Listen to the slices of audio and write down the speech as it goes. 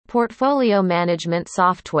Portfolio management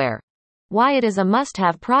software. Why it is a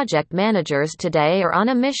must-have. Project managers today are on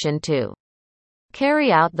a mission to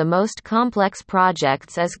carry out the most complex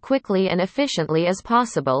projects as quickly and efficiently as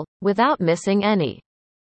possible, without missing any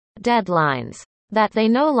deadlines. That they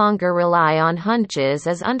no longer rely on hunches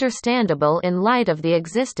is understandable in light of the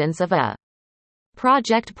existence of a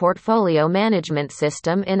project portfolio management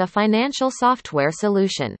system in a financial software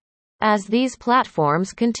solution. As these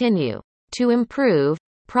platforms continue to improve,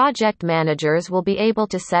 project managers will be able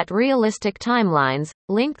to set realistic timelines,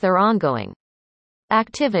 link their ongoing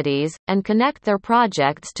activities, and connect their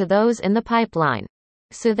projects to those in the pipeline,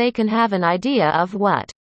 so they can have an idea of what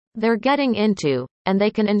they're getting into, and they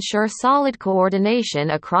can ensure solid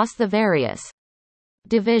coordination across the various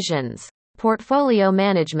divisions. Portfolio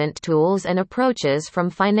management tools and approaches from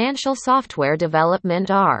financial software development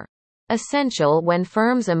are essential when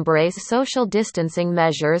firms embrace social distancing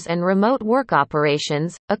measures and remote work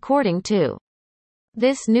operations, according to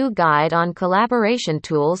this new guide on collaboration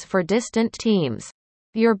tools for distant teams.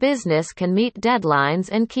 Your business can meet deadlines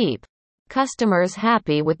and keep customers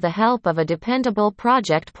happy with the help of a dependable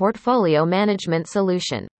project portfolio management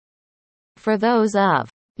solution. For those of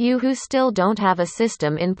you who still don't have a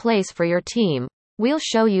system in place for your team, we'll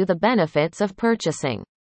show you the benefits of purchasing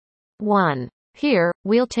one. Here,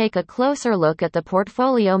 we'll take a closer look at the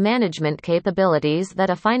portfolio management capabilities that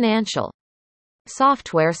a financial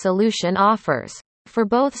software solution offers. For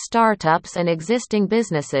both startups and existing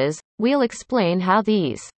businesses, we'll explain how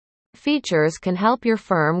these features can help your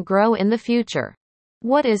firm grow in the future.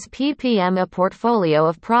 What is PPM? A portfolio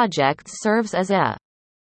of projects serves as a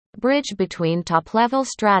bridge between top-level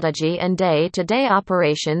strategy and day-to-day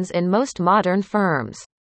operations in most modern firms.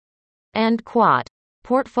 And QUAT,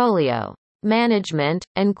 portfolio management,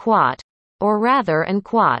 and QUAT, or rather and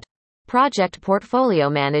QUAT, project portfolio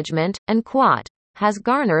management, and QUAT, has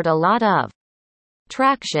garnered a lot of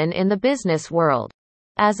traction in the business world.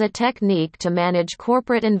 As a technique to manage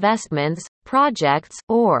corporate investments, projects,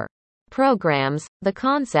 or programs, the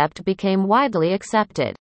concept became widely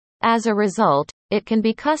accepted. As a result, it can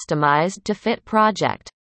be customized to fit project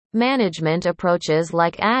management approaches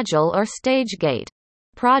like Agile or StageGate.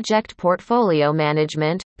 Project portfolio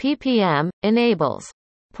management, PPM, enables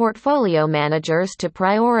portfolio managers to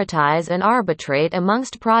prioritize and arbitrate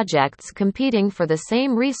amongst projects competing for the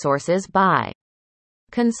same resources by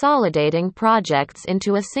consolidating projects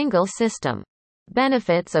into a single system.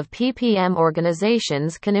 Benefits of PPM: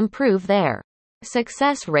 organizations can improve their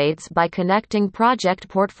success rates by connecting project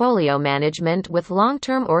portfolio management with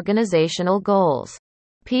long-term organizational goals.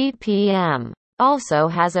 PPM also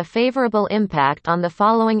has a favorable impact on the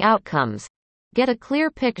following outcomes. Get a clear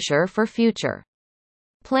picture for future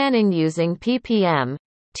planning. Using PPM,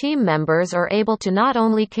 team members are able to not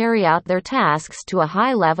only carry out their tasks to a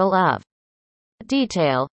high level of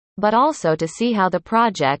detail, but also to see how the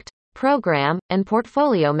project, program, and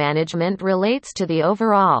portfolio management relates to the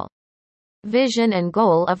overall vision and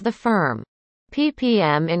goal of the firm.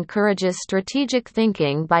 PPM encourages strategic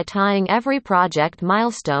thinking by tying every project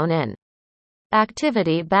milestone and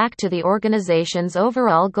activity back to the organization's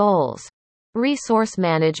overall goals. Resource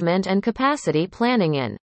management and capacity planning.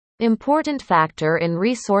 An important factor in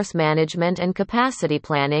resource management and capacity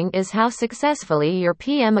planning is how successfully your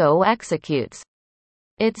PMO executes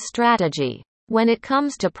its strategy. When it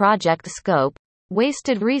comes to project scope,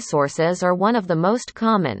 wasted resources are one of the most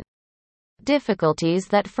common difficulties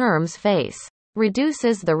that firms face.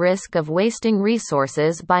 Reduces the risk of wasting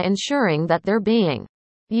resources by ensuring that they're being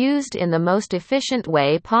used in the most efficient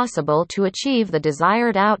way possible to achieve the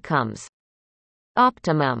desired outcomes.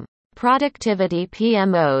 Optimum productivity.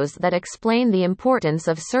 PMOs that explain the importance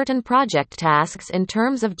of certain project tasks in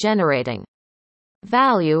terms of generating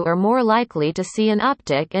value are more likely to see an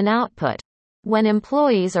uptick in output. When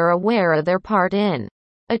employees are aware of their part in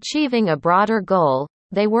achieving a broader goal,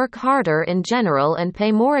 they work harder in general and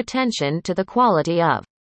pay more attention to the quality of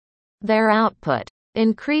their output.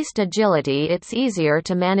 Increased agility. It's easier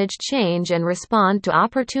to manage change and respond to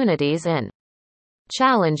opportunities and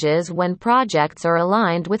challenges when projects are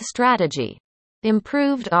aligned with strategy.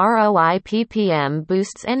 Improved ROI. PPM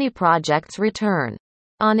boosts any project's return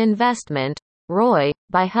on investment, ROI,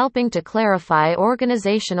 by helping to clarify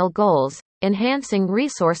organizational goals, enhancing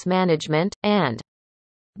resource management, and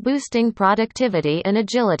boosting productivity and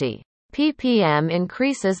agility. PPM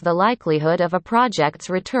increases the likelihood of a project's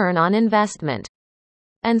return on investment,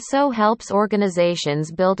 and so helps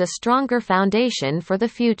organizations build a stronger foundation for the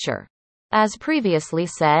future. As previously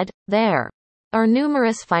said, there are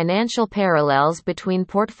numerous financial parallels between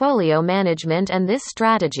portfolio management and this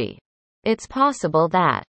strategy. It's possible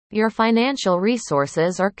that Your financial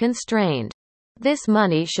resources are constrained. This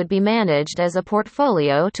money should be managed as a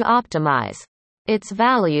portfolio to optimize its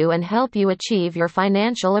value and help you achieve your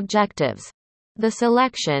financial objectives. The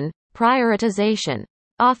selection, prioritization,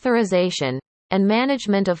 authorization, and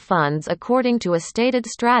management of funds according to a stated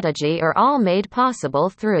strategy are all made possible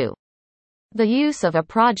through the use of a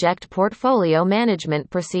project portfolio management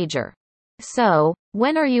procedure. So,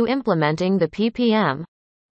 when are you implementing the PPM?